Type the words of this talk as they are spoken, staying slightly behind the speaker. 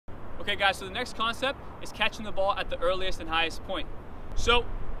Okay guys, so the next concept is catching the ball at the earliest and highest point. So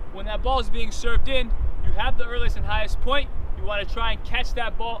when that ball is being served in, you have the earliest and highest point. You want to try and catch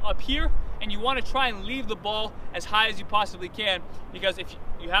that ball up here, and you want to try and leave the ball as high as you possibly can, because if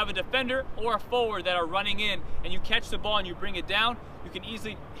you have a defender or a forward that are running in and you catch the ball and you bring it down, you can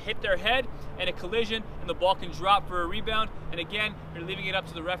easily hit their head and a collision, and the ball can drop for a rebound. And again, you're leaving it up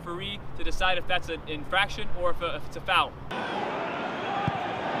to the referee to decide if that's an infraction or if it's a foul.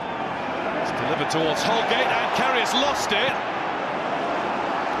 It's delivered towards Holgate, and Karius lost it.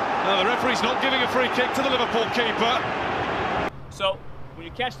 No, the referee's not giving a free kick to the Liverpool keeper. So when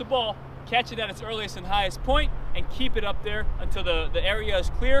you catch the ball, catch it at its earliest and highest point and keep it up there until the area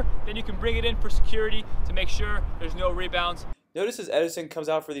is clear. Then you can bring it in for security to make sure there's no rebounds. Notice as Ederson comes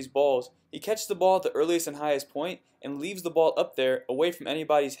out for these balls, he catches the ball at the earliest and highest point and leaves the ball up there away from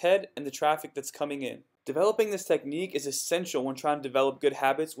anybody's head and the traffic that's coming in. Developing this technique is essential when trying to develop good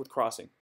habits with crossing.